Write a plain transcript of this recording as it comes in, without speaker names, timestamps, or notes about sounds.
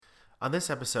On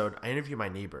this episode, I interview my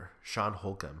neighbor, Sean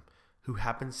Holcomb, who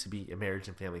happens to be a marriage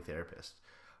and family therapist.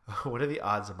 What are the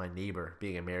odds of my neighbor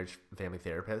being a marriage and family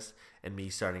therapist and me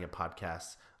starting a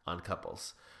podcast on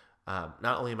couples? Not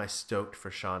only am I stoked for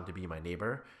Sean to be my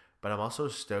neighbor, but I'm also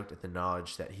stoked at the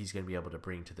knowledge that he's going to be able to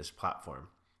bring to this platform.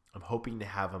 I'm hoping to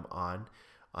have him on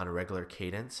a regular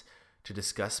cadence to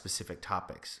discuss specific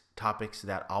topics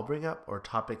that I'll bring up or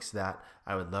topics that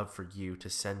I would love for you to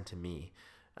send to me.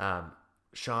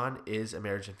 Sean is a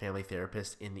marriage and family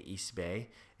therapist in the East Bay,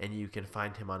 and you can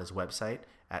find him on his website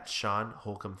at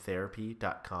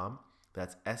SeanHolcombTherapy.com.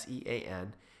 That's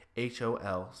SeanHolcombe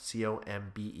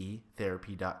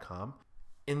therapy.com.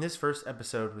 In this first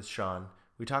episode with Sean,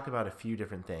 we talk about a few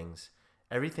different things.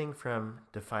 Everything from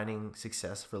defining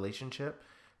success relationship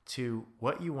to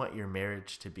what you want your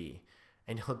marriage to be.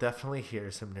 And you'll definitely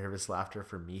hear some nervous laughter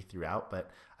from me throughout,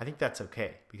 but I think that's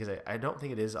okay because I don't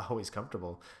think it is always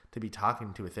comfortable to be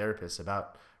talking to a therapist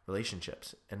about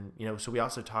relationships. And, so we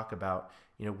also talk about,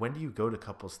 when do you go to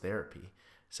couples therapy?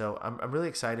 So I'm really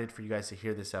excited for you guys to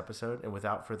hear this episode. And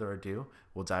without further ado,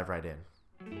 we'll dive right in.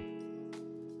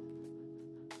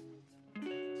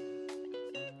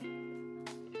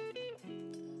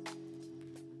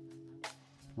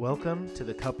 Welcome to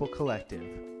the Couple Collective.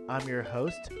 I'm your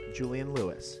host, Julian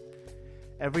Lewis.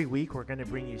 Every week, we're going to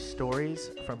bring you stories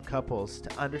from couples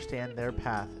to understand their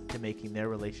path to making their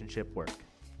relationship work.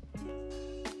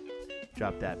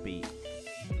 Drop that beat.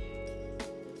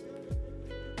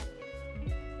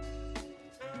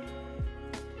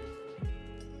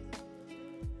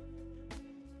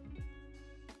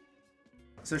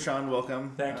 So Sean,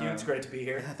 welcome. Thank you. It's great to be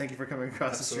here. Thank you for coming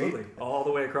across Absolutely. the street. All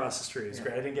the way across the street. It's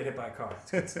great. I didn't get hit by a car.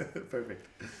 Perfect.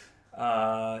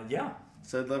 Yeah.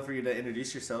 So I'd love for you to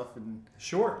introduce yourself and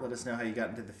Sure. let us know how you got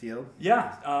into the field.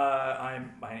 Yeah.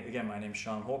 My name's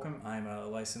Sean Holcomb. I'm a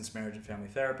licensed marriage and family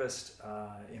therapist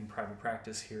in private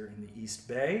practice here in the East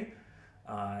Bay.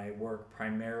 I work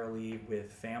primarily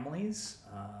with families,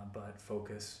 but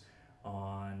focus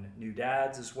on new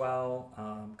dads as well,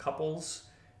 couples,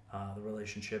 the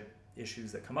relationship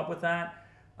issues that come up with that.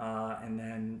 And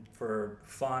then for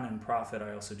fun and profit,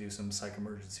 I also do some psych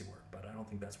emergency work, but I don't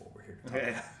think that's what we're here to talk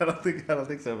about. I don't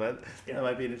think so, but that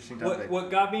might be an interesting topic.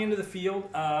 What got me into the field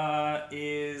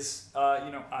is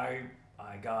I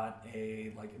got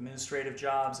a administrative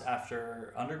jobs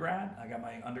after undergrad. I got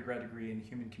my undergrad degree in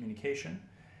human communication.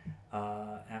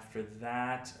 After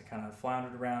that, I kind of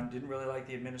floundered around, didn't really like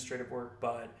the administrative work,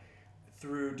 but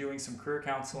through doing some career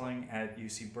counseling at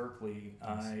UC Berkeley,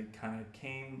 I kind of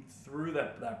came through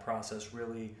that process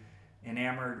really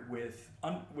enamored with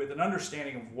an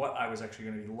understanding of what I was actually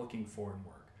going to be looking for in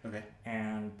work. Okay.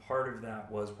 And part of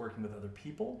that was working with other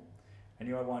people. I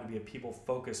knew I wanted to be a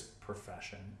people-focused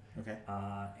profession. Okay.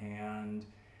 And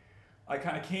I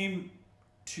kind of came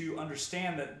to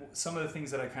understand that some of the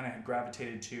things that I kind of had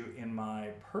gravitated to in my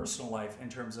personal life in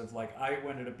terms of I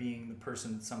ended up being the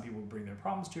person that some people would bring their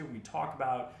problems to, we talk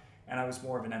about, and I was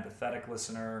more of an empathetic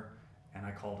listener, and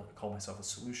I called myself a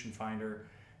solution finder,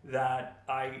 that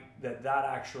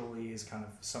actually is kind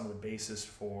of some of the basis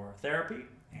for therapy.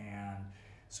 And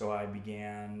so I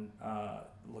began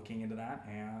looking into that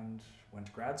and went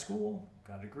to grad school,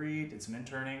 got a degree, did some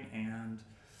interning, and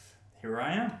here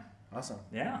I am. Awesome.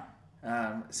 Yeah.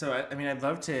 So I'd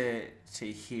love to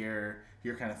hear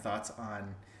your kind of thoughts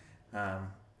on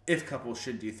if couples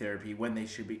should do therapy, when they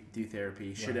should do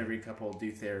therapy, should every couple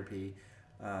do therapy,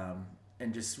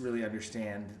 and just really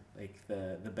understand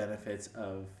the benefits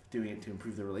of doing it to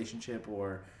improve the relationship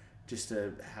or just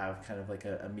to have kind of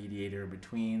a mediator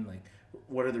between.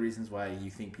 What are the reasons why you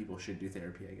think people should do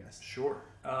therapy, I guess? Sure.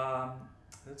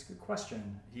 That's a good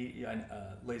question.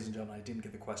 Ladies and gentlemen, I didn't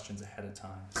get the questions ahead of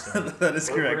time. So that is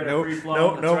correct.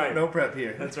 No prep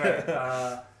here. That's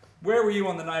right. Where were you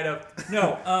on the night of?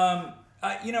 No.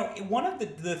 One of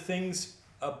the things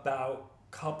about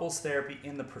couples therapy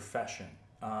in the profession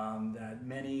that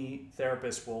many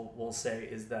therapists will say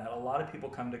is that a lot of people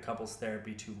come to couples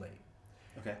therapy too late.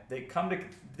 Okay.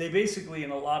 They basically,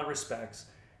 in a lot of respects,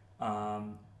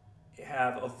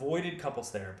 have avoided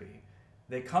couples therapy.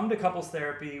 They come to couples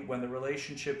therapy when the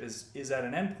relationship is at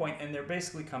an end point, and they're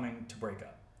basically coming to break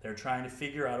up. They're trying to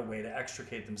figure out a way to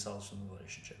extricate themselves from the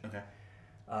relationship. Okay.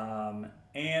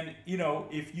 And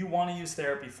if you want to use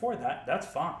therapy for that, that's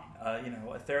fine.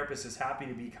 A therapist is happy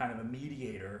to be kind of a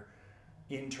mediator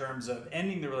in terms of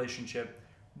ending the relationship,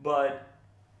 but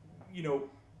you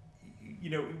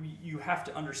have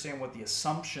to understand what the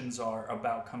assumptions are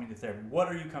about coming to therapy. What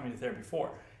are you coming to therapy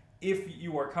for? If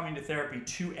you are coming to therapy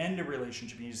to end a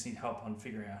relationship and you just need help on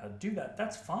figuring out how to do that,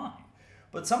 that's fine.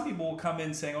 But some people will come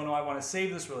in saying, oh no, I want to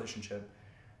save this relationship.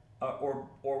 or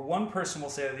one person will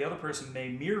say that the other person may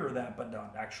mirror that but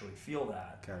don't actually feel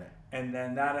that. Got it. And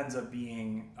then that ends up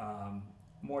being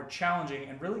more challenging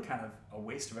and really kind of a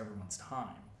waste of everyone's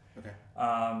time. Okay.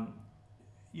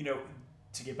 You know,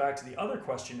 to get back to the other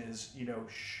question is, you know,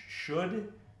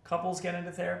 should couples get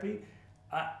into therapy?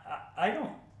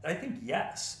 I think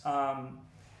yes.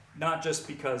 Not just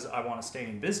because I want to stay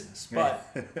in business, but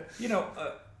you know,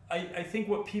 I think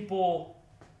what people,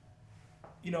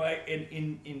 you know,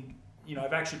 you know,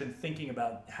 I've actually been thinking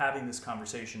about having this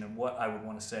conversation and what I would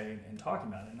want to say and talking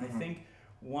about it. And I think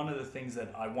one of the things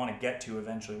that I want to get to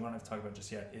eventually, we don't have to talk about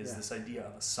just yet, is this idea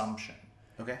of assumption.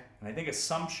 Okay. And I think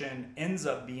assumption ends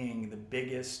up being the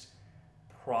biggest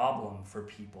problem for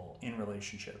people in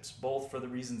relationships, both for the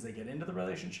reasons they get into the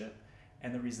relationship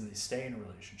and the reason they stay in a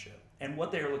relationship and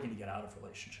what they are looking to get out of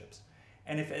relationships.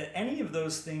 And if any of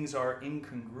those things are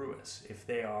incongruous, if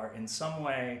they are in some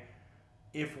way,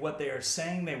 if what they are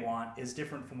saying they want is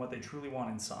different from what they truly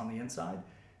want on the inside,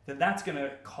 then that's going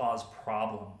to cause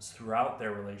problems throughout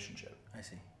their relationship. I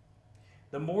see.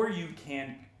 The more you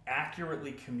can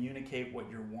accurately communicate what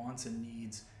your wants and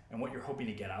needs and what you're hoping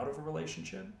to get out of a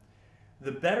relationship,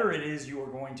 the better it is you are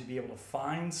going to be able to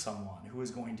find someone who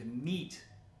is going to meet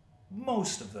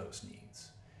most of those needs.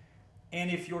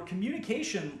 And if your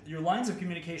lines of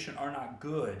communication are not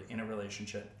good in a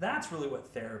relationship, that's really what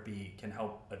therapy can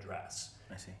help address.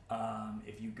 I see.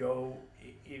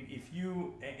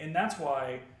 And that's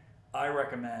why I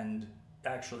recommend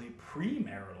actually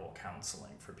premarital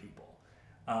counseling for people.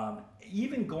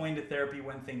 Even going to therapy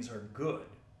when things are good.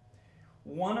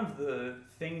 One of the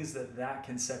things that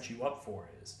can set you up for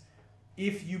is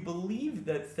if you believe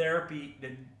that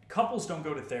couples don't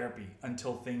go to therapy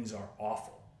until things are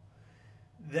awful,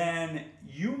 then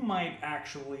you might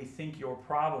actually think your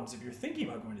problems, if you're thinking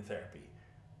about going to therapy,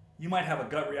 you might have a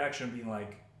gut reaction of being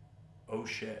like, oh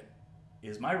shit,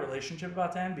 is my relationship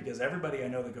about to end? Because everybody I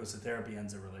know that goes to therapy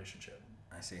ends a relationship.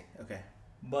 I see. Okay.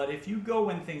 But if you go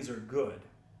when things are good,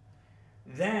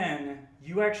 then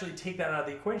you actually take that out of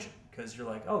the equation because you're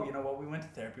like, oh, you know what? We went to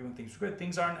therapy when things were good.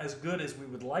 Things aren't as good as we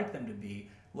would like them to be.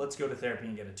 Let's go to therapy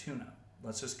and get a tune-up.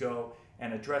 Let's just go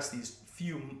and address these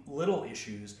few little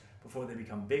issues before they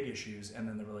become big issues, and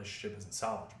then the relationship isn't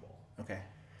salvageable. Okay.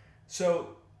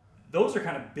 So those are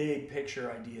kind of big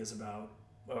picture ideas about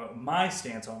my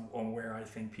stance on where I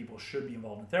think people should be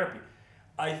involved in therapy.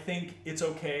 I think it's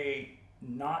okay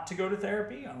not to go to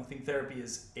therapy. I don't think therapy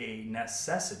is a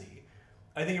necessity.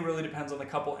 I think it really depends on the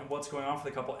couple and what's going on for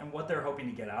the couple and what they're hoping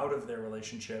to get out of their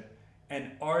relationship,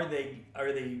 and are they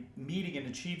meeting and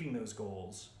achieving those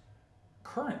goals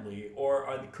currently,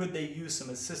 or could they use some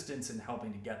assistance in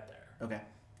helping to get there? Okay.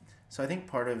 So I think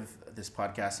part of this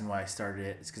podcast and why I started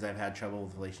it is because I've had trouble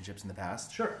with relationships in the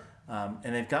past. Sure.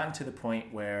 And they've gotten to the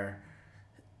point where,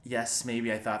 yes,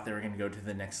 maybe I thought they were going to go to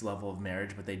the next level of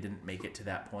marriage, but they didn't make it to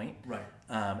that point. Right.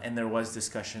 And there was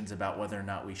discussions about whether or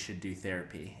not we should do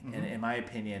therapy. Mm-hmm. And in my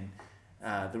opinion,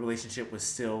 the relationship was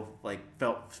still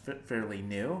felt fairly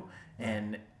new,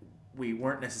 and we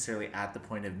weren't necessarily at the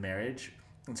point of marriage.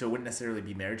 And so it wouldn't necessarily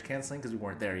be marriage counseling because we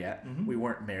weren't there yet. Mm-hmm. We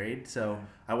weren't married. So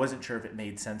I wasn't sure if it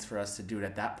made sense for us to do it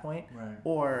at that point,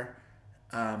 or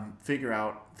figure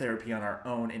out therapy on our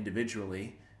own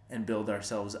individually and build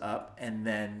ourselves up, and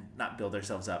then not build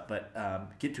ourselves up, but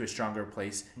get to a stronger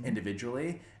place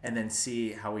individually, and then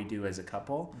see how we do as a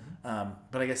couple.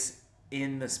 But I guess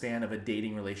in the span of a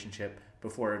dating relationship,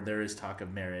 before there is talk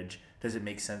of marriage, does it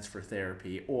make sense for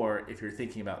therapy? Or if you're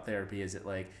thinking about therapy, is it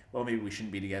like, well, maybe we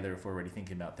shouldn't be together if we're already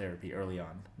thinking about therapy early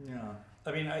on? Yeah.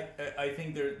 I mean, I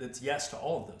think that's yes to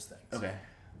all of those things. Okay.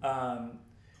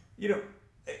 You know,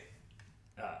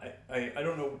 I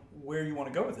don't know where you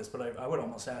want to go with this, but I would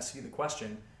almost ask you the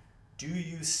question, do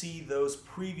you see those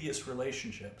previous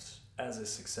relationships as a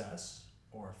success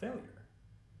or a failure?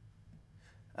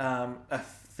 A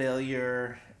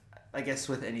failure, I guess,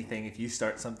 with anything, if you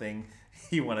start something,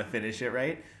 you want to finish it,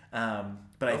 right?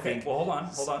 But I think... Well, hold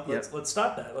on. Yep. Let's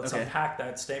stop that. Let's unpack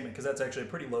that statement, because that's actually a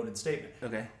pretty loaded statement.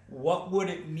 Okay. What would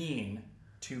it mean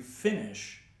to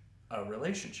finish a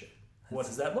relationship? What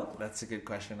does that look like? That's a good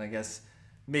question. I guess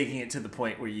making it to the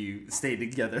point where you stay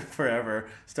together forever,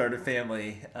 start a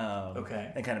family,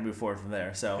 and kind of move forward from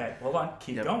there. So, okay, hold on.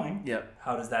 Keep going. Yep.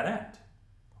 How does that end?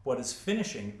 What does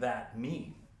finishing that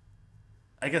mean?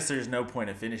 I guess there's no point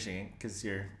of finishing it because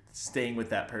you're staying with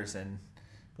that person.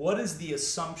 What is the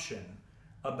assumption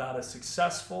about a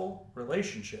successful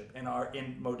relationship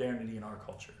in modernity in our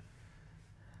culture?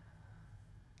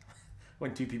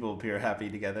 When two people appear happy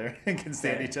together and can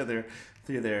stand each other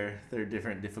through their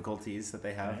different difficulties that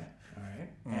they have. All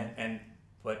right. Mm-hmm.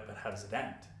 But how does it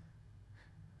end?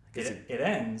 It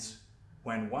ends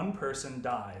when one person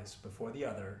dies before the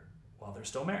other while they're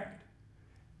still married.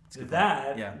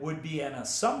 That would be an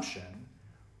assumption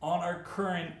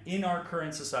in our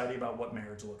current society about what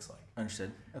marriage looks like.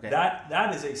 Understood. Okay.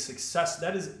 That is a success.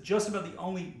 That is just about the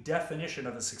only definition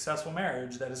of a successful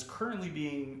marriage that is currently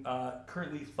being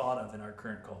thought of in our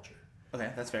current culture.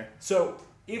 Okay, that's fair. So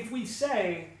if we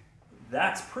say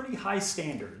that's pretty high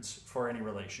standards for any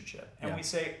relationship, and we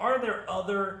say, are there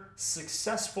other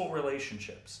successful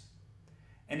relationships?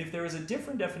 And if there is a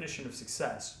different definition of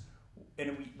success,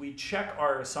 and we check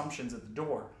our assumptions at the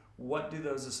door, what do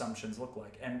those assumptions look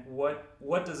like? And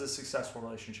what does a successful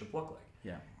relationship look like?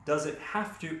 Yeah. Does it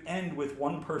have to end with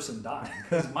one person dying?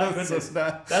 Because my goodness,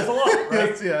 that's a lot,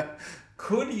 right? Yeah.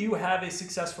 Could you have a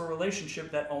successful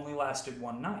relationship that only lasted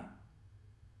one night?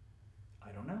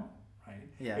 I don't know, right?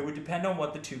 Yeah. It would depend on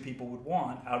what the two people would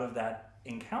want out of that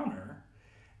encounter.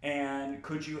 And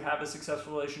could you have a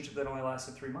successful relationship that only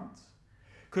lasted 3 months?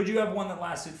 Could you have one that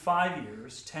lasted 5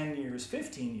 years, 10 years,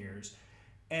 15 years,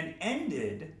 and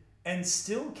ended and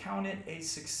still count it a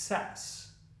success?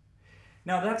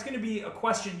 Now, that's going to be a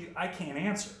question I can't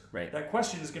answer. Right. That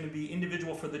question is going to be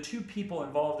individual for the two people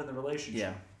involved in the relationship.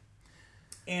 Yeah.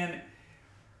 And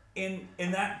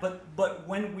but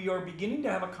when we are beginning to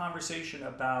have a conversation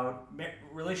about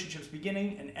relationships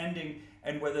beginning and ending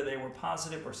and whether they were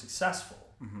positive or successful,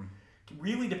 it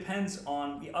really depends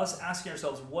on us asking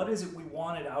ourselves, what is it we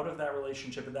wanted out of that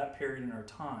relationship at that period in our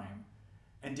time?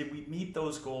 And did we meet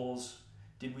those goals?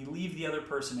 Did we leave the other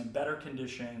person in better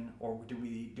condition, or did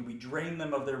we drain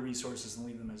them of their resources and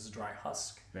leave them as a dry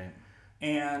husk? Right.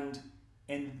 And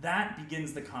that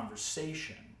begins the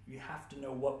conversation. You have to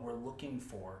know what we're looking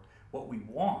for, what we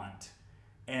want,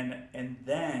 and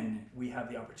then we have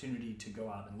the opportunity to go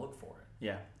out and look for it.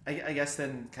 Yeah. I guess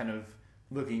then kind of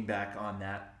looking back on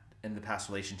that in the past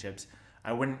relationships,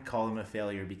 I wouldn't call them a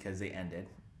failure because they ended.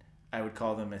 I would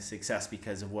call them a success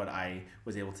because of what I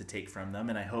was able to take from them,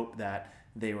 and I hope that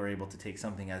they were able to take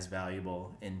something as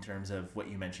valuable in terms of what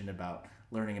you mentioned about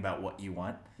learning about what you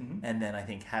want. And then I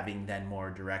think having then more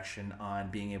direction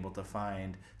on being able to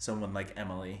find someone like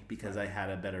Emily because I had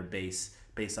a better base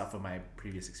based off of my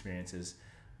previous experiences.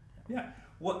 Yeah.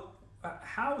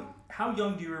 How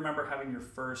young do you remember having your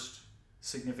first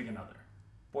significant other,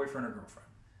 boyfriend or girlfriend?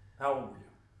 How old were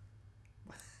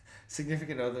you?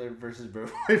 Significant other versus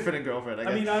boyfriend and girlfriend.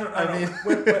 I don't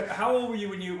know. How old were you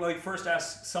when you first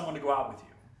asked someone to go out with you?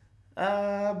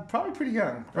 Probably pretty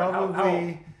young.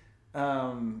 Probably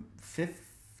fifth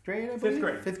grade, I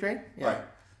believe. Fifth grade? Yeah.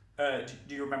 Right.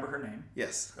 Do you remember her name?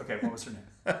 Yes. Okay, what was her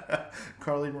name?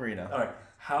 Carly Marino. All right.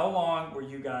 How long were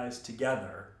you guys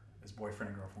together as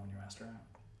boyfriend and girlfriend when you asked her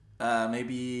out?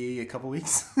 Maybe a couple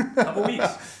weeks. Couple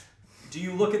weeks. Do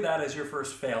you look at that as your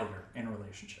first failure in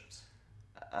relationships?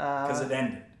 Because it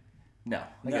ended. No,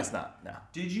 I guess not. No.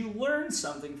 Did you learn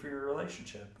something for your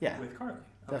relationship with Carly?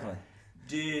 Okay. Definitely.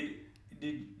 Did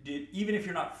even if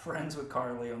you're not friends with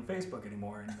Carly on Facebook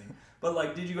anymore or anything,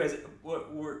 but did you guys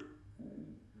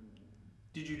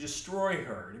did you destroy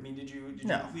her? I mean, did you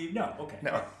leave? No. Okay.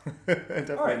 No.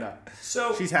 Definitely not.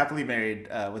 So she's happily married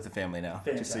with a family now.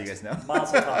 Fantastic. Just so you guys know.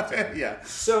 Mazel tov. Yeah.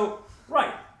 So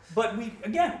right, but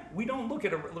we don't look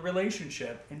at a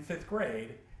relationship in fifth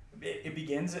grade. It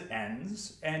begins, it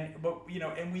ends, and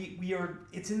we are.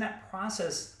 It's in that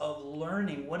process of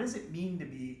learning what does it mean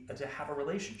to have a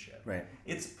relationship. Right.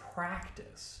 It's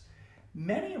practice.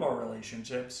 Many of our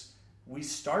relationships, we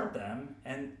start them,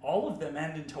 and all of them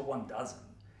end until one doesn't.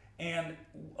 And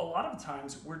a lot of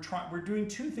times we're doing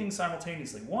two things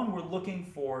simultaneously. One, we're looking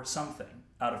for something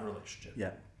out of a relationship.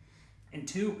 Yeah. And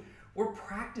two, we're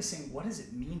practicing what does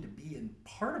it mean to be in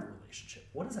part of a relationship?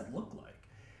 What does that look like?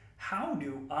 How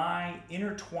do I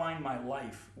intertwine my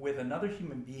life with another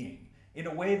human being in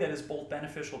a way that is both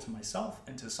beneficial to myself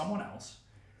and to someone else,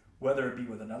 whether it be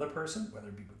with another person, whether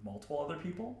it be with multiple other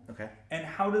people? Okay. And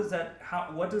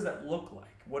what does that look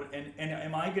like? And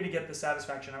am I going to get the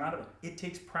satisfaction I'm out of it? It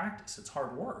takes practice. It's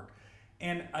hard work.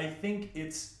 And I think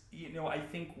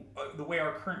the way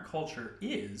our current culture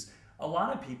is, a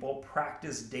lot of people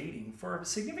practice dating for a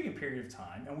significant period of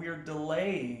time, and we are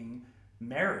delaying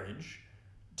marriage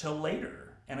till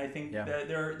later. And I think that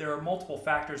there are multiple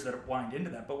factors that wind into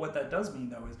that. But what that does mean,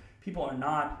 though, is people are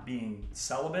not being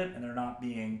celibate and they're not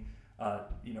being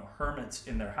hermits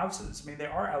in their houses. I mean, they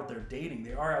are out there dating.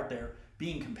 They are out there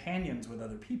being companions with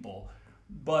other people.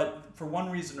 But for one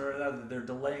reason or another, they're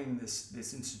delaying this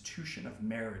institution of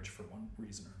marriage for one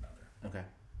reason or another. Okay.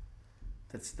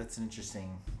 That's an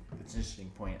interesting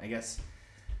point. I guess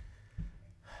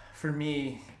for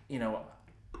me,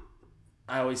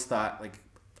 I always thought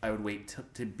I would wait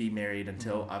to be married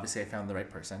until obviously I found the right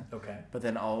person. Okay. But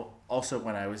then also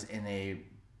when I was in a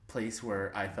place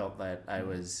where I felt that I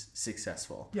was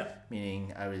successful. Yeah.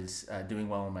 Meaning I was doing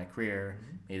well in my career,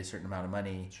 made a certain amount of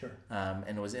money. Sure.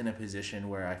 And was in a position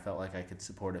where I felt like I could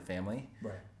support a family.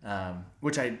 Right.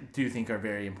 Which I do think are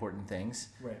very important things.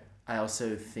 Right. I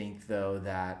also think, though,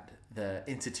 that the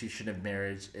institution of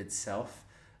marriage itself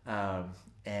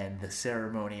and the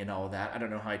ceremony and all of that, I don't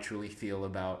know how I truly feel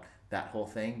about that whole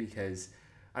thing, because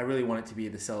I really want it to be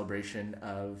the celebration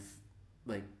of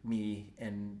like me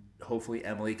and hopefully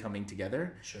Emily coming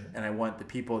together. Sure. And I want the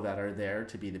people that are there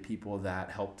to be the people that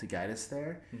help to guide us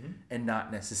there, and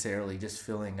not necessarily just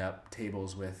filling up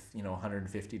tables with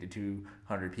 150 to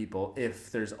 200 people if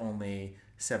there's only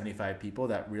 75 people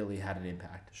that really had an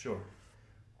impact. Sure.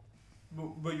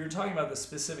 But you're talking about the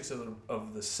specifics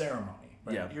of the ceremony,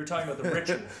 right? Yeah. You're talking about the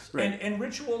rituals. Right. And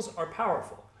rituals are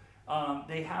powerful.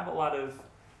 They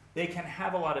can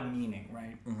have a lot of meaning,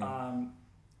 right?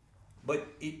 But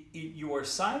you are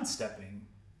sidestepping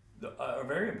a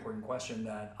very important question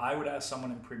that I would ask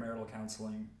someone in premarital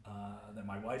counseling, that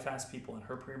my wife asks people in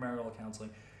her premarital counseling,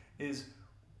 is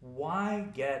why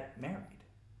get married?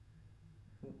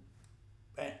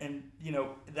 And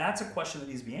that's a question that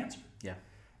needs to be answered. Yeah.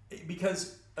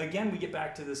 Because again, we get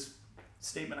back to this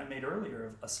statement I made earlier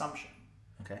of assumption.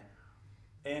 Okay.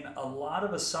 And a lot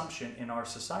of assumption in our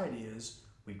society is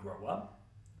we grow up,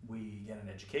 we get an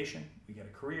education, we get a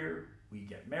career, we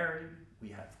get married, we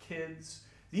have kids.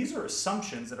 These are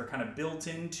assumptions that are kind of built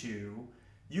into,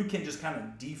 you can just kind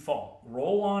of default,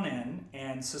 roll on in,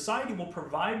 and society will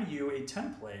provide you a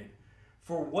template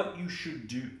for what you should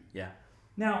do. Yeah.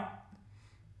 Now,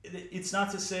 it's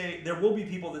not to say, there will be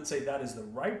people that say that is the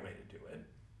right way to do it,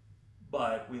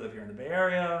 but we live here in the Bay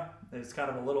Area. It's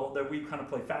kind of a little, that we kind of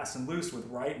play fast and loose with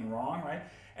right and wrong, right?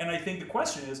 And I think the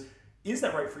question is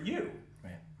that right for you?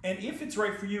 Right. And if it's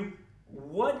right for you,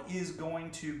 what is going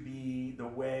to be the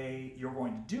way you're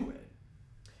going to do it?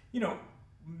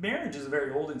 Marriage is a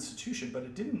very old institution, but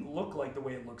it didn't look like the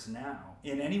way it looks now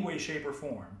in any way, shape, or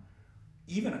form,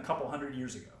 even a couple hundred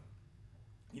years ago.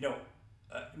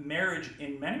 Marriage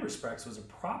in many respects was a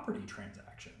property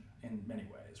transaction in many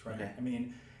ways, right? Okay. I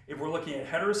mean, if we're looking at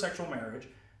heterosexual marriage,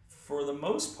 for the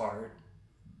most part,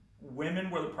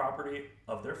 women were the property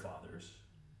of their fathers,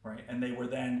 right? And they were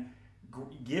then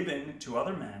given to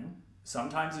other men,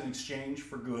 sometimes in exchange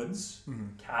for goods,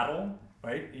 cattle,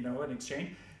 right? In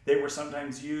exchange. They were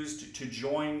sometimes used to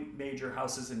join major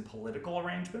houses in political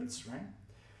arrangements, right?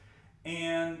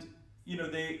 And,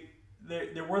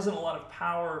 there wasn't a lot of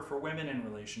power for women in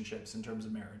relationships in terms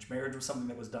of marriage. Marriage was something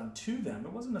that was done to them.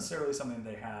 It wasn't necessarily something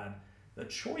they had the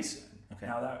choice in. Okay.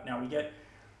 Now we get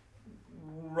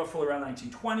roughly around the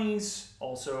 1920s,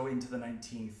 also into the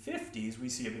 1950s, we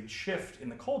see a big shift in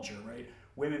the culture, right?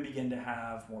 Women begin to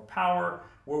have more power.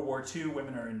 World War II,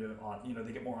 women are into,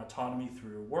 they get more autonomy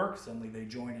through work. Suddenly they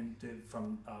join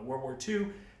from World War II.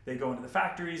 They go into the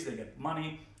factories, they get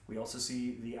money. We also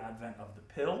see the advent of the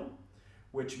pill,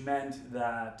 which meant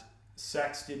that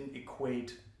sex didn't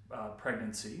equate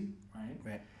pregnancy, right?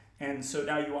 Right. And so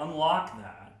now you unlock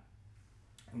that.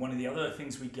 And one of the other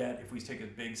things we get, if we take a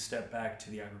big step back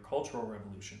to the agricultural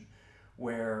revolution,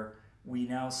 where we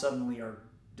now suddenly are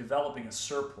developing a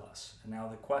surplus. And now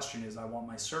the question is, I want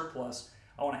my surplus,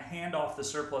 I want to hand off the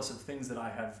surplus of things that I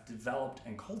have developed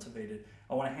and cultivated.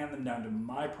 I want to hand them down to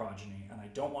my progeny, and I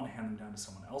don't want to hand them down to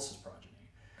someone else's progeny.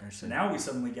 So now we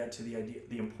suddenly get to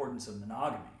the importance of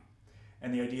monogamy,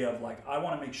 and the idea of I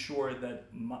want to make sure that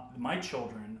my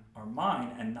children are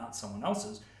mine and not someone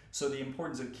else's. So the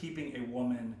importance of keeping a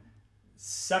woman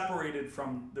separated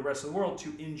from the rest of the world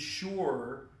to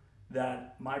ensure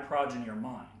that my progeny are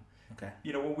mine. Okay.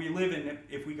 When we live in,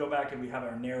 if we go back and we have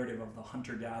our narrative of the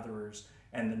hunter-gatherers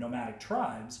and the nomadic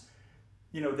tribes,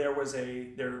 there was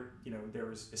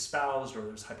espoused or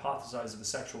there's hypothesized of a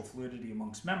sexual fluidity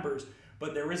amongst members,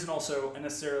 but there isn't also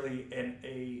necessarily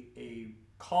a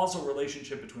causal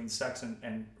relationship between sex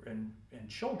and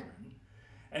children.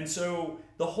 And so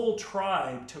the whole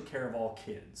tribe took care of all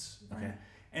kids. Right? Okay.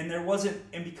 And there wasn't,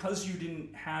 and because you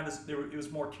didn't have, it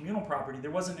was more communal property,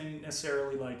 there wasn't any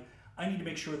necessarily I need to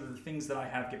make sure that the things that I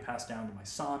have get passed down to my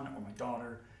son or my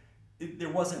daughter.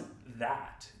 There wasn't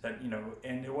that,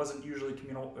 and it wasn't usually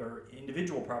communal or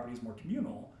individual property is more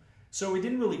communal. So it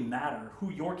didn't really matter who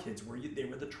your kids were. They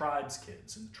were the tribe's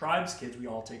kids. And the tribe's kids we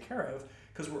all take care of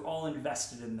because we're all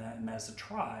invested in them as a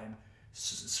tribe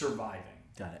surviving.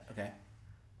 Got it. Okay.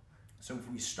 So if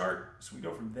we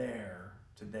go from there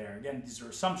to there. Again, these are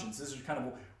assumptions. This is kind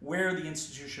of where the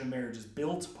institution of marriage is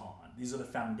built upon. These are the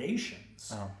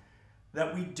foundations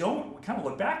that we kind of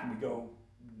look back and we go,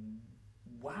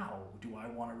 wow, do I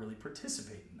want to really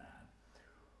participate in that?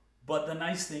 But the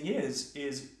nice thing is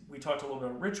we talked a little bit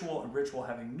about ritual and ritual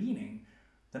having meaning.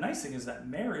 The nice thing is that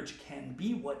marriage can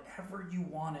be whatever you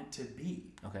want it to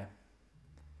be. Okay.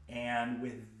 And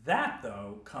with that,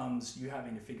 though, comes you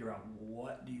having to figure out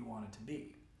what do you want it to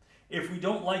be. If we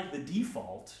don't like the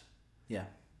default, yeah,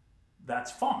 that's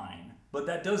fine. But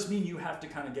that does mean you have to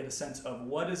kind of get a sense of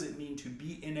what does it mean to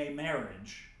be in a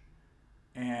marriage.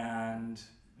 And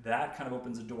that kind of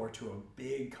opens a door to a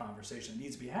big conversation that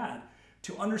needs to be had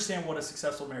to understand what a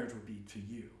successful marriage would be to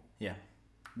you. Yeah.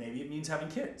 Maybe it means having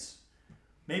kids.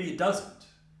 Maybe it doesn't.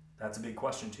 That's a big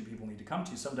question two people need to come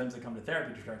to. Sometimes they come to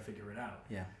therapy to try to figure it out.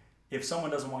 Yeah. If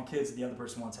someone doesn't want kids and the other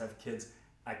person wants to have kids,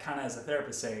 I kind of, as a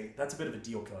therapist, say that's a bit of a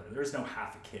deal killer. There is no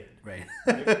half a kid. Right.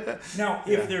 Now,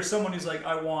 if there's someone who's like,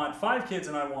 I want 5 kids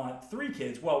and I want 3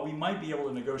 kids, well, we might be able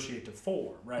to negotiate to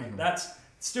 4, right? Mm-hmm. That's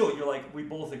still, you're like, we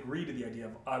both agree to the idea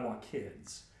of I want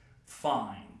kids.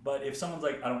 Fine. But if someone's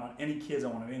like, I don't want any kids, I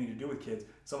don't want anything to do with kids,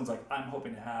 someone's like, I'm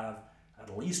hoping to have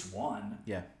at least 1.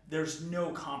 Yeah. There's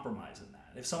no compromise in that.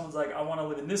 If someone's like, I want to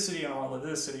live in this city and I want to live in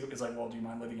this city, it's like, well, do you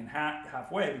mind living in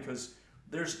halfway? Because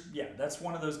that's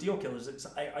one of those deal killers.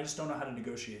 I just don't know how to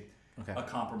negotiate a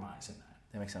compromise in that.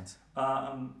 That makes sense.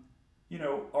 Are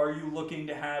you looking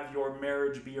to have your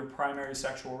marriage be your primary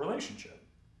sexual relationship?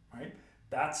 Right?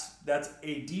 That's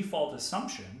a default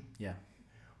assumption. Yeah.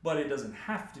 But it doesn't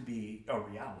have to be a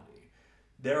reality.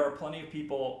 There are plenty of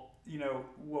people,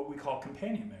 what we call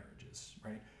companion marriages,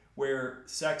 right? Where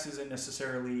sex isn't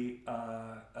necessarily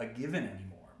a given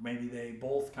anymore. Maybe they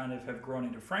both kind of have grown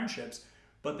into friendships,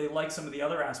 but they like some of the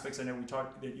other aspects. I know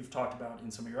that you've talked about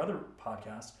in some of your other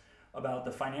podcasts about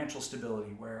the financial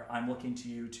stability, where I'm looking to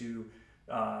you to,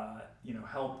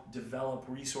 help develop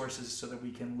resources so that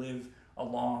we can live a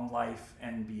long life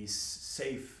and be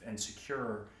safe and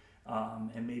secure.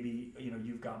 And maybe,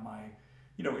 you've got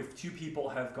if 2 people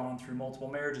have gone through multiple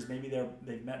marriages, maybe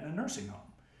they've met in a nursing home.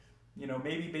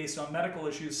 Maybe based on medical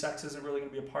issues, sex isn't really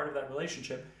going to be a part of that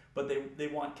relationship, but they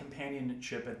want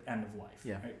companionship at end of life.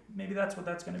 Yeah. Right? Maybe that's what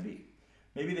that's going to be.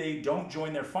 Maybe they don't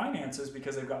join their finances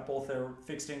because they've got both their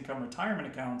fixed income retirement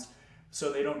accounts,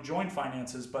 so they don't join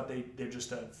finances, but they're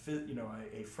just a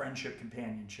friendship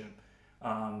companionship,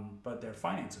 but their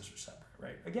finances are separate,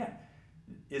 right? Again,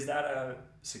 is that a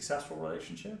successful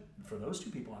relationship? For those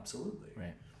 2 people, absolutely.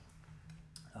 Right.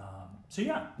 I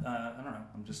don't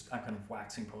know. I'm kind of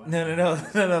waxing poetic. No,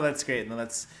 that's great. No,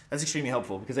 that's extremely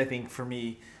helpful, because I think for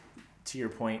me, to your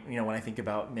point, when I think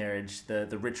about marriage,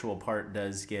 the ritual part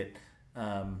does get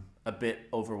a bit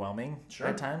overwhelming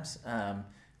at times,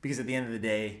 because at the end of the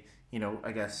day,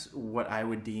 I guess what I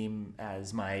would deem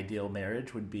as my ideal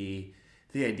marriage would be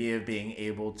the idea of being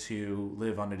able to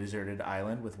live on a deserted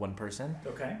island with one person,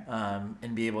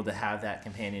 and be able to have that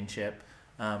companionship,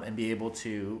 and be able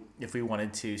to, if we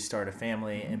wanted to start a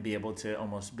family, and be able to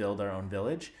almost build our own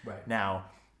village. Right. Now,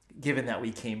 given that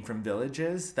we came from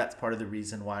villages, that's part of the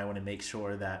reason why I want to make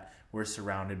sure that we're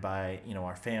surrounded by,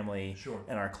 our family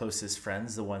and our closest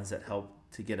friends, the ones that help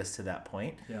to get us to that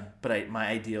point. Yeah. But my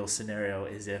ideal scenario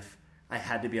is if I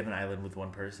had to be on an island with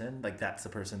one person, like that's the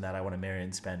person that I want to marry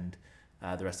and spend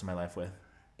the rest of my life with.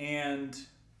 And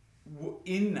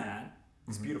in that,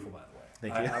 it's beautiful, by the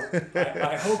way. Thank you.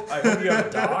 I hope you have a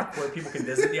dock where people can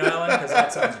visit the island, because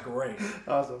that sounds great.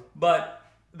 Awesome. But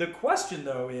the question,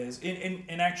 though, is,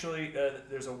 and actually,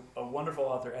 there's a wonderful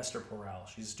author, Esther Perel.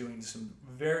 She's doing some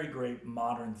very great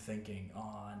modern thinking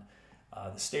on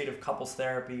the state of couples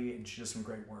therapy, and she does some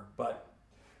great work. But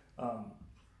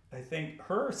I think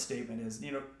her statement is,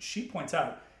 she points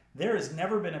out, there has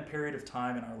never been a period of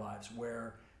time in our lives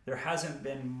where there hasn't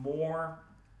been more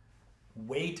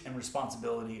weight and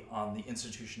responsibility on the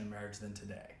institution of marriage than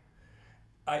today.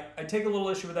 I take a little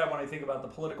issue with that when I think about the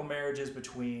political marriages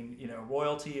between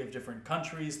royalty of different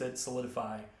countries that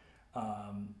solidify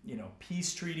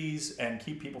peace treaties and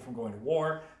keep people from going to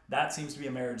war. That seems to be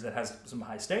a marriage that has some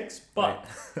high stakes. But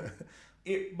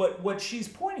but what she's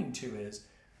pointing to is,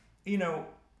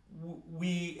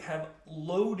 we have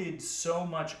loaded so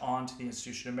much onto the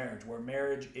institution of marriage, where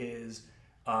marriage is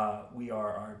we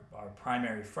are our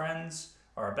primary friends,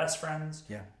 our best friends.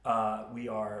 Yeah. We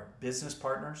are business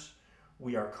partners.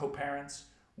 We are co-parents.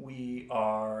 We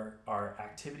are our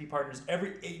activity partners.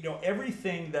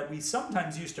 Everything that we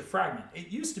sometimes used to fragment. It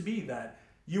used to be that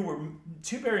you were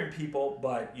 2 married people,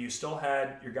 but you still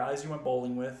had your guys you went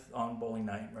bowling with on bowling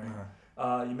night, right?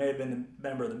 Uh-huh. You may have been a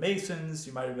member of the Masons.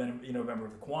 You might have been a member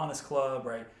of the Kiwanis Club,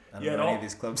 right? I don't know any of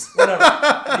these clubs. Whatever,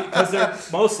 because they're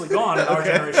mostly gone, and our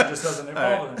generation just doesn't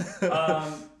involve in it.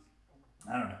 I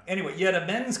don't know. Anyway, you had a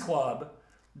men's club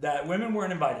that women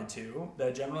weren't invited to,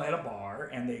 that generally had a bar,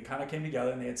 and they kind of came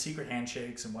together and they had secret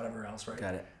handshakes and whatever else, right?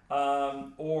 Got it.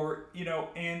 Or you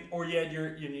you had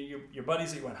your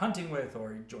buddies that you went hunting with,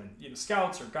 or you joined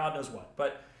scouts, or God knows what.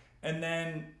 But and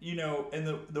then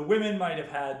and the women might have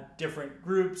had different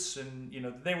groups, and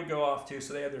that they would go off to,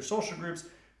 so they had their social groups.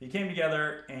 You came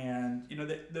together, and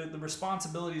the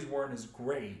responsibilities weren't as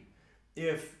great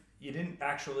if you didn't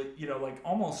actually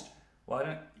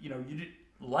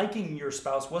liking your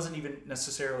spouse wasn't even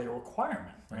necessarily a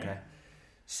requirement, right? Okay.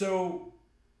 So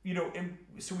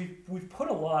so we've put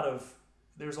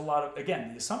there's a lot of, again,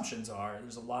 the assumptions are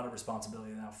there's a lot of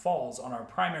responsibility that now falls on our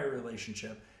primary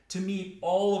relationship to meet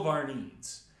all of our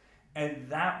needs, and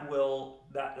that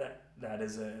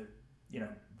is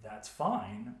that's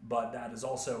fine, but that is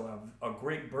also a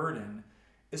great burden,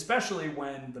 especially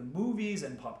when the movies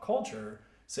and pop culture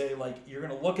say, like, you're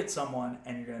going to look at someone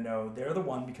and you're going to know they're the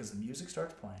one because the music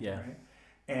starts playing, right?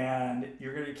 And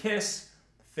you're going to kiss,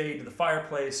 fade to the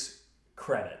fireplace,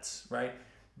 credits, right?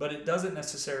 But it doesn't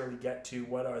necessarily get to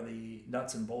what are the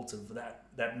nuts and bolts of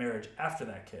that marriage after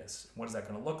that kiss. What is that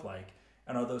going to look like?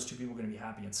 And are those two people going to be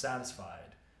happy and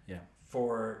satisfied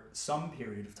for some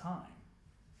period of time?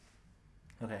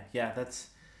 Okay, yeah,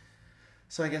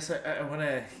 so I guess I want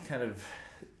to kind of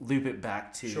loop it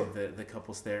back to the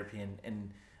couples therapy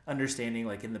and understanding,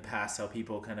 like, in the past how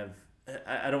people kind of,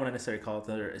 I don't want to necessarily call it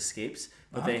their escapes,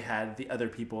 but they had the other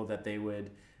people that they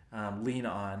would lean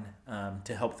on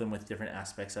to help them with different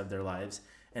aspects of their lives.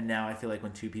 And now I feel like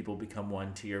when two people become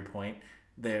one, to your point,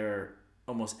 they're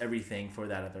almost everything for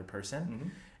that other person. Mm-hmm.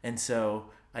 And so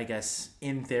I guess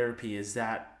in therapy, is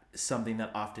that something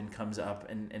that often comes up,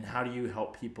 and how do you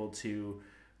help people to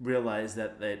realize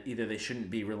that either they shouldn't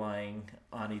be relying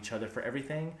on each other for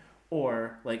everything,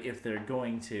 or, like, if they're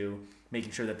going to,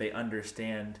 making sure that they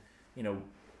understand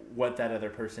what that other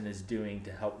person is doing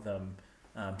to help them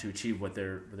to achieve what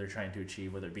they're trying to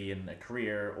achieve, whether it be in a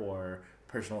career or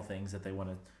personal things that they want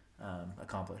to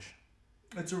accomplish?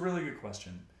 It's a really good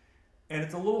question, and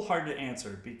it's a little hard to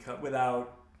answer because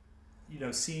without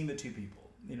seeing the two people.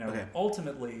 Okay.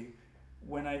 Ultimately,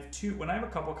 when I have a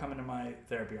couple come into my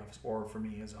therapy office, or for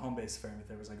me as a home-based family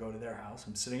therapist, I go to their house.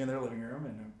 I'm sitting in their living room,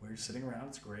 and we're sitting around.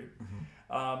 It's great.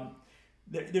 Mm-hmm.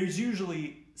 There's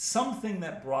usually something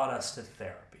that brought us to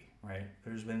therapy, right?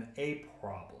 There's been a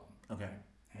problem. Okay.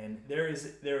 And there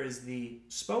is the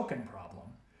spoken problem,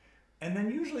 and then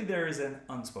usually there is an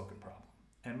unspoken problem.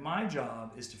 And my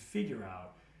job is to figure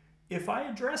out, if I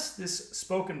address this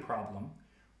spoken problem,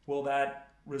 will that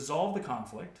resolve the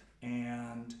conflict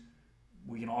and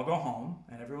we can all go home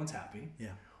and everyone's happy? Yeah.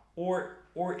 Or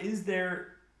is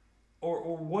there,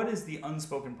 or what is the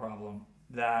unspoken problem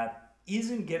that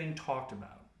isn't getting talked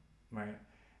about, right?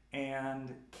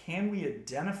 And can we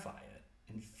identify it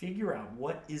and figure out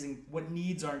what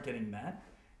needs aren't getting met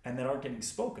and that aren't getting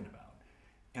spoken about?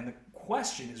 And the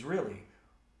question is really,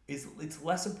 it's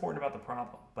less important about the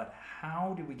problem, but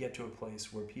how do we get to a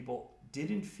place where people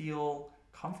didn't feel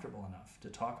comfortable enough to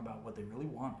talk about what they really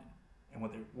wanted and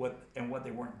what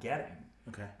they weren't getting?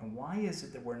 Okay. And why is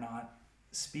it that we're not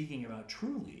speaking about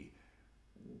truly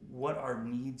what our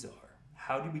needs are?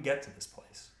 How do we get to this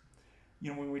place?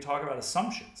 When we talk about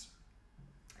assumptions,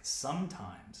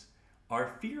 sometimes our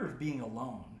fear of being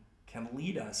alone can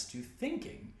lead us to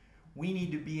thinking we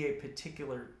need to be a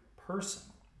particular person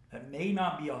that may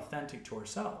not be authentic to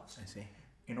ourselves. I see.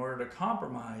 In order to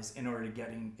compromise, in order to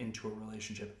getting into a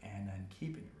relationship and then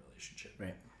keeping a relationship.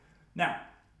 Right. Now,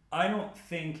 I don't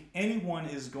think anyone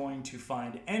is going to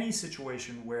find any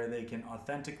situation where they can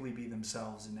authentically be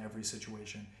themselves in every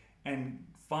situation and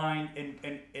find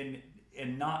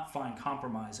and not find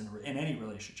compromise in any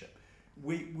relationship.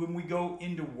 When we go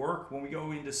into work, when we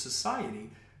go into society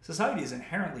is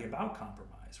inherently about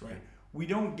compromise, right? We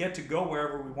don't get to go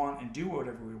wherever we want and do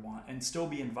whatever we want and still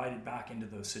be invited back into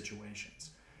those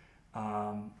situations.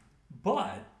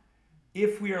 But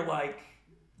if we are like,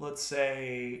 let's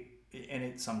say, and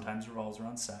it sometimes revolves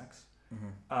around sex,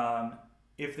 mm-hmm.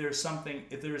 If there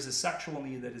is a sexual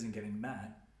need that isn't getting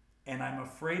met, and I'm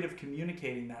afraid of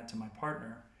communicating that to my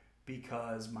partner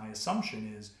because my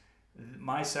assumption is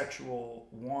my sexual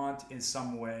want is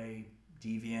some way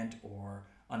deviant or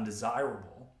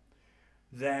undesirable,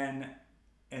 then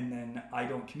I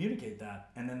don't communicate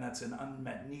that, and then that's an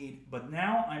unmet need. But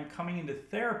now I'm coming into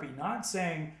therapy not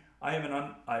saying I have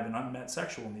an unmet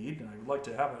sexual need and I would like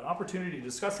to have an opportunity to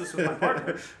discuss this with my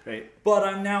partner. Right. But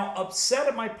I'm now upset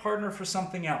at my partner for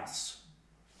something else.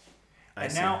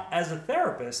 And now, as a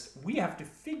therapist, we have to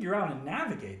figure out and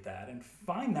navigate that and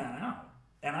find that out.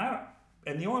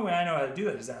 And the only way I know how to do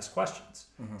that is ask questions.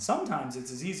 Mm-hmm. Sometimes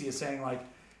it's as easy as saying, like,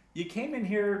 you came in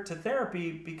here to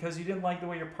therapy because you didn't like the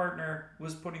way your partner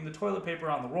was putting the toilet paper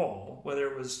on the roll, whether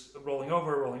it was rolling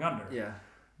over or rolling under. Yeah.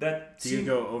 That Do you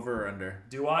go over or under?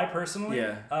 Do I personally?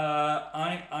 Yeah.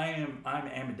 I'm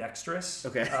ambidextrous.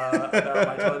 Okay. About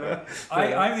my toilet paper.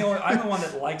 I'm the one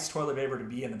that likes toilet paper to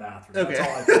be in the bathroom. Okay. That's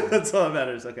all I do. That's all that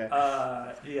matters. Okay.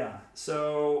 Yeah.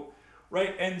 So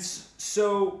right, and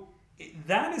so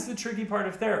that is the tricky part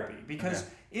of therapy, because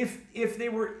if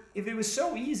it was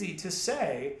so easy to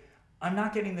say, I'm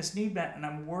not getting this need met and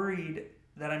I'm worried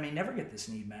that I may never get this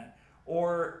need met,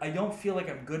 or I don't feel like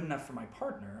I'm good enough for my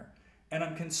partner and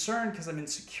I'm concerned because I'm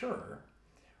insecure.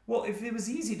 Well, if it was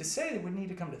easy to say, they would need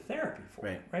to come to therapy for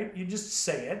it, right? You just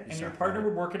say it and your partner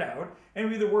would work it out, and it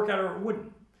would either work out or it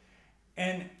wouldn't.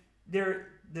 And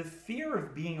the fear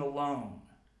of being alone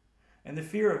and the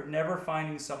fear of never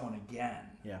finding someone again,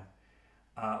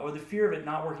 or the fear of it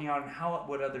not working out, and how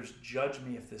would others judge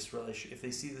me if they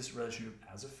see this relationship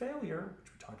as a failure,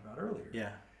 which we talked about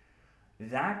earlier.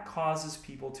 That causes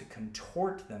people to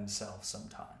contort themselves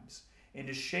sometimes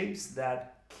into shapes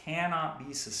that cannot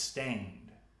be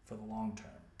sustained for the long term.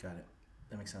 Got it.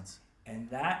 That makes sense. And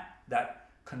that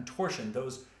contortion,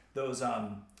 those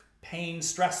pain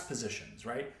stress positions,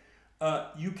 right?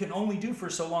 You can only do for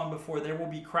so long before there will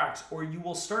be cracks, or you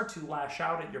will start to lash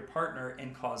out at your partner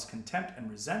and cause contempt and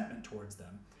resentment towards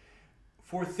them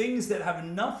for things that have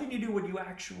nothing to do with what you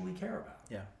actually care about.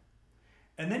 Yeah.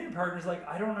 And then your partner's like,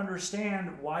 I don't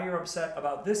understand why you're upset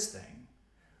about this thing,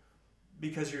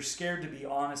 because you're scared to be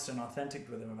honest and authentic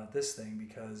with them about this thing,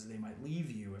 because they might leave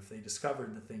you if they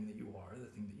discovered the thing that you are, the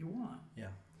thing that you want. Yeah.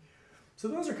 So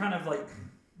those are kind of like,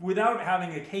 without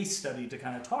having a case study to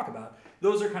kind of talk about,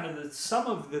 those are kind of some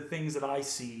of the things that I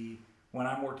see when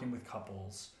I'm working with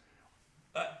couples.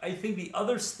 I think the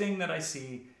other thing that I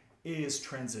see is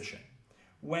transition.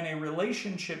 When a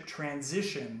relationship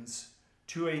transitions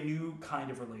to a new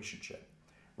kind of relationship,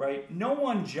 right? No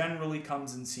one generally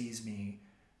comes and sees me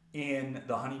in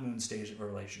the honeymoon stage of a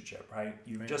relationship, right?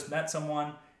 You've just met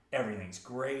someone, everything's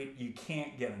great, you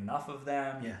can't get enough of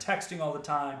them, you're texting all the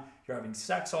time, you're having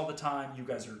sex all the time, you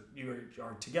guys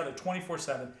are together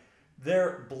 24/7,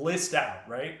 they're blissed out,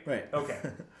 right? Right. Okay.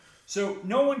 So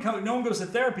no one goes to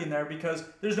therapy in there, because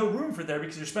there's no room for therapy,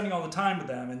 because you're spending all the time with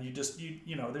them, and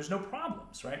you know there's no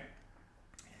problems, right?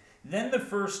 Then the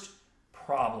first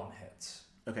problem hits.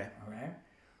 Okay. All right.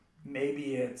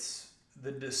 Maybe it's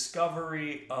the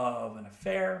discovery of an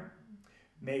affair.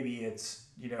 Maybe it's,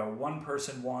 one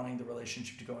person wanting the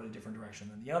relationship to go in a different direction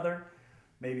than the other.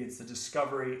 Maybe it's the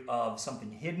discovery of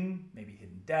something hidden, maybe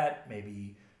hidden debt,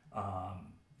 maybe,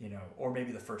 or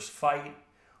maybe the first fight,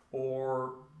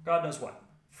 or God knows what.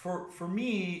 For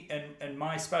me and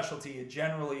my specialty, it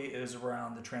generally is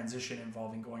around the transition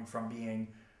involving going from being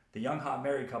the young, hot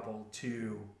married couple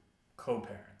to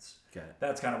co-parents. Got it.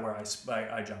 That's kind of where I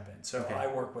jump in. So I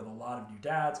work with a lot of new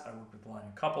dads. I work with a lot of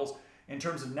new couples in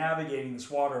terms of navigating this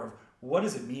water of what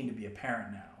does it mean to be a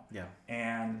parent now? Yeah.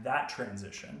 And that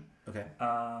transition. Okay.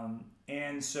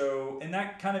 And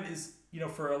that kind of is,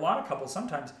 for a lot of couples,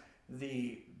 sometimes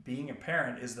being a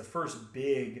parent is the first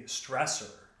big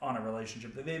stressor on a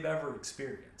relationship that they've ever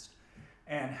experienced,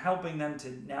 and helping them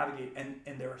to navigate.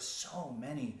 And there are so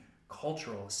many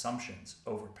cultural assumptions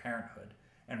over parenthood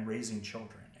and raising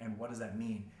children, and what does that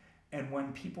mean? And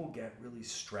when people get really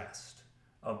stressed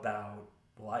about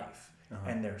life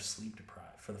and they're sleep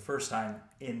deprived for the first time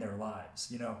in their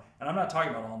lives, and I'm not talking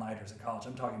about all-nighters in college,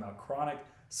 I'm talking about chronic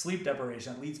sleep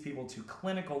deprivation that leads people to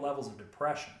clinical levels of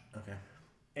depression. Okay.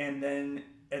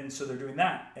 And so they're doing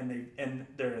that, and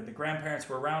the grandparents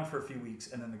were around for a few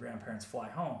weeks, and then the grandparents fly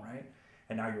home, right?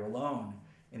 And now you're alone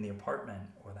in the apartment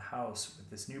or the house with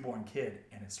this newborn kid,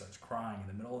 and it starts crying in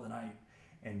the middle of the night,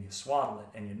 and you swaddle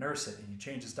it, and you nurse it, and you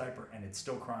change its diaper, and it's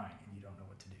still crying, and you don't know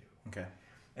what to do. Okay.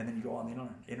 And then you go on the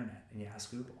internet, and you ask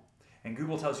Google. And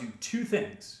Google tells you two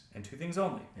things, and two things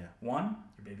only. Yeah. One,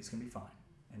 your baby's going to be fine.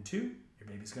 And two, your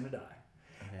baby's going to die.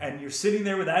 Okay. And you're sitting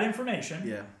there with that information,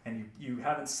 Yeah. and you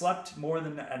haven't slept more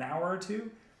than an hour or two,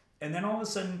 and then all of a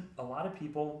sudden, a lot of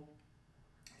people,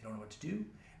 they don't know what to do,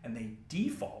 and they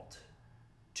default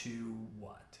to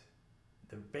what?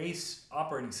 The base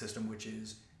operating system, which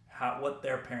is what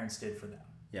their parents did for them.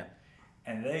 Yeah.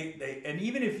 And and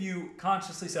even if you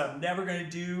consciously said, I'm never going to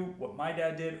do what my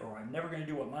dad did, or I'm never going to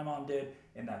do what my mom did,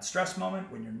 in that stress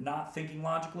moment when you're not thinking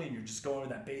logically and you're just going with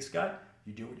that base gut,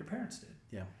 you do what your parents did.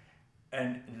 Yeah.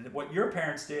 And what your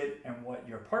parents did and what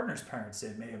your partner's parents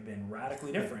did may have been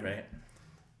radically different. Right.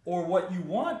 Or what you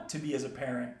want to be as a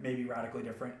parent may be radically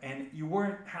different, and you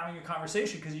weren't having a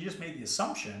conversation because you just made the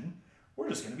assumption, we're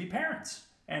just going to be parents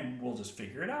and we'll just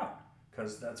figure it out.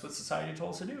 because that's what society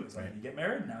told us to do. It's like, Right. you get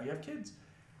married, now you have kids.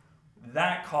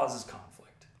 That causes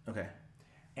conflict. Okay.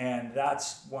 And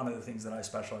that's one of the things that I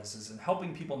specialize is in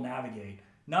helping people navigate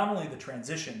not only the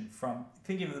transition from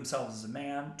thinking of themselves as a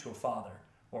man to a father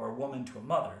or a woman to a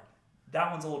mother. That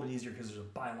one's a little bit easier because there's a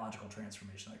biological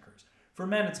transformation that occurs. For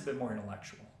men, it's a bit more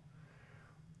intellectual.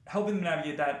 Helping them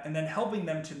navigate that, and then helping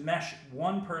them to mesh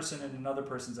one person and another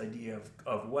person's idea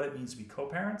of what it means to be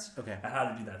co-parents, Okay. and how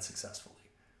to do that successfully.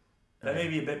 That may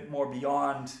be a bit more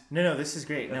beyond. No, this is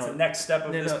great. That's no, the next step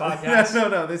of this no,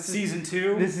 podcast. No, this is Season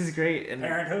 2. This is great, and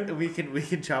Parenthood. we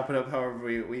can chop it up however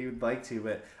we would like to.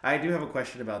 But I do have a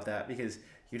question about that because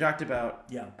you talked about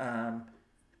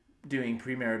doing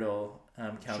premarital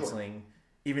counseling,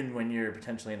 even when you're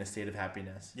potentially in a state of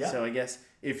happiness. Yeah. So I guess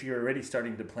if you're already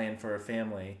starting to plan for a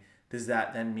family, does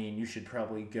that then mean you should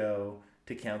probably go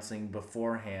to counseling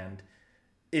beforehand?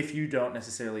 If you don't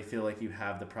necessarily feel like you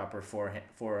have the proper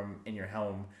forum in your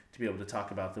home to be able to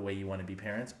talk about the way you want to be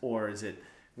parents, or is it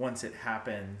once it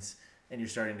happens and you're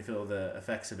starting to feel the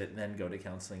effects of it, then go to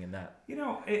counseling in that?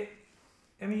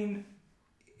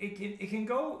 It can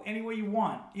go any way you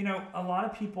want. A lot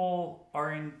of people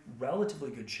are in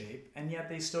relatively good shape, and yet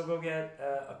they still go get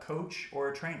a coach or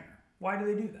a trainer. Why do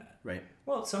they do that? Right.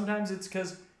 Well, sometimes it's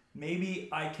because maybe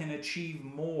I can achieve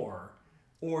more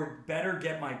or better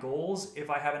get my goals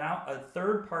if I have a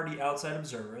third-party outside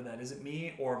observer that isn't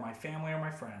me or my family or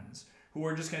my friends who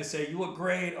are just going to say, you look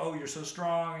great, oh, you're so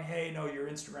strong, hey, no, your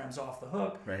Instagram's off the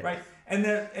hook, right? And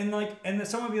then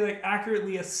someone be like,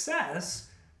 accurately assess,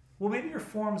 well, maybe your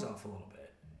form's off a little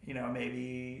bit.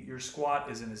 Maybe your squat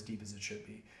isn't as deep as it should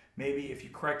be. Maybe if you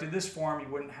corrected this form, you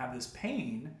wouldn't have this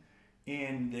pain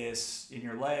in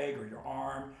your leg or your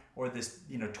arm, or this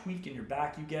tweak in your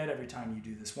back you get every time you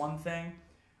do this one thing.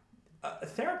 A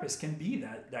therapist can be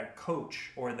that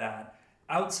coach or that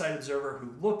outside observer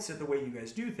who looks at the way you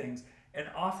guys do things and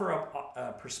offer up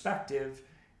a perspective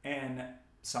and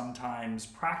sometimes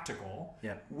practical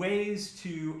ways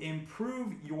to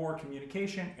improve your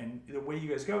communication and the way you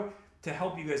guys go to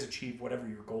help you guys achieve whatever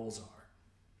your goals are.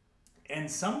 And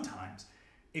sometimes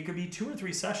it could be 2 or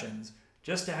 3 sessions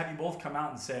just to have you both come out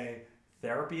and say,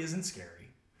 therapy isn't scary.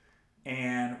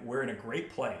 And we're in a great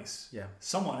place. Yeah.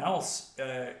 Someone else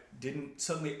didn't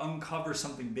suddenly uncover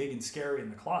something big and scary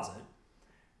in the closet.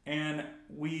 And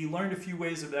we learned a few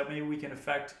ways that maybe we can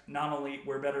affect, not only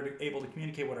we're better able to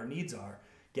communicate what our needs are,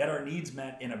 get our needs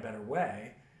met in a better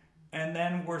way, and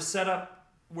then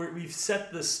we've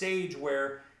set the stage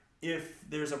where if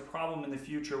there's a problem in the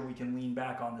future, we can lean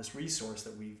back on this resource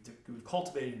that we've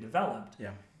cultivated and developed.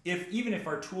 Yeah. Even if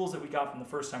our tools that we got from the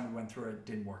first time we went through it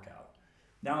didn't work out.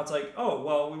 Now it's like, oh,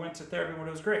 well, we went to therapy when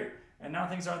it was great, and now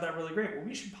things aren't that really great. Well,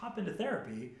 we should pop into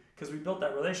therapy because we built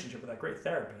that relationship with that great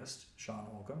therapist, Sean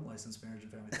Holcomb, licensed marriage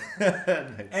and family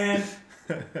therapist. Nice.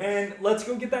 and let's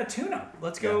go get that tune-up.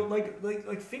 Let's go like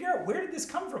figure out, where did this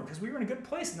come from? Because we were in a good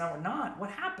place and now we're not. What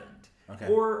happened? Okay.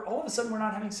 Or all of a sudden we're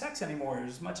not having sex anymore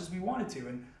as much as we wanted to,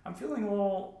 and I'm feeling a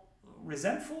little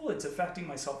resentful. It's affecting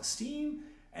my self-esteem.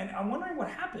 And I'm wondering what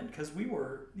happened, because we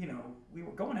were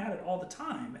going at it all the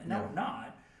time, and now we're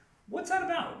not. What's that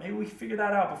about? Maybe we can figure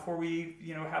that out before we,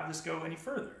 have this go any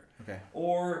further. Okay.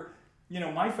 Or,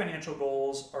 my financial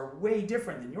goals are way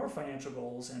different than your financial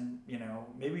goals, and,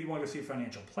 maybe you want to go see a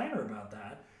financial planner about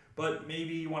that, but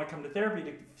maybe you want to come to therapy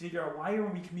to figure out, why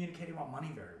aren't we communicating about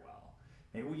money very well?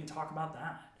 Maybe we can talk about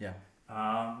that. Yeah.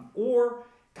 Or,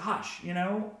 gosh,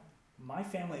 my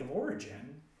family of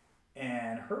origin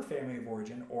and her family of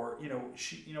origin, or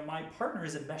my partner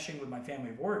isn't meshing with my family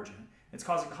of origin. It's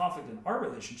causing conflict in our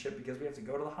relationship because we have to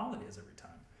go to the holidays every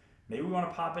time. Maybe we want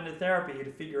to pop into therapy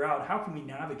to figure out, how can we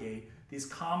navigate these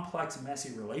complex,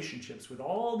 messy relationships with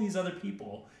all these other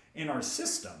people in our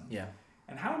system? Yeah.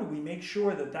 And how do we make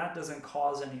sure that doesn't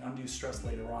cause any undue stress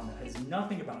later on that has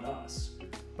nothing about us,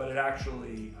 but it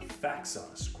actually affects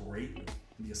us greatly?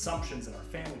 And the assumptions that our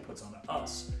family puts onto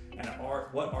us and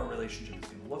what our relationship is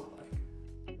going to look like.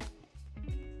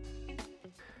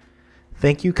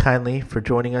 Thank you kindly for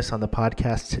joining us on the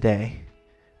podcast today.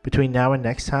 Between now and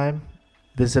next time,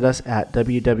 visit us at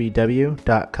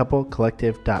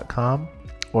www.couplecollective.com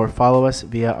or follow us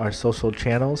via our social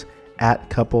channels at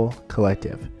Couple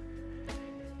Collective.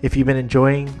 If you've been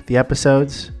enjoying the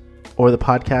episodes or the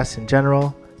podcast in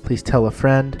general, please tell a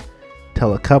friend,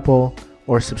 tell a couple,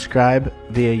 or subscribe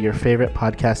via your favorite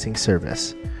podcasting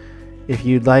service. If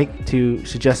you'd like to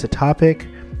suggest a topic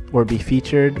or be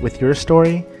featured with your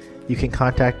story, you can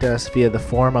contact us via the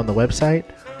form on the website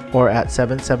or at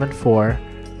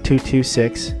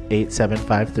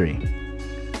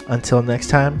 774-226-8753. Until next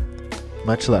time,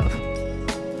 much love.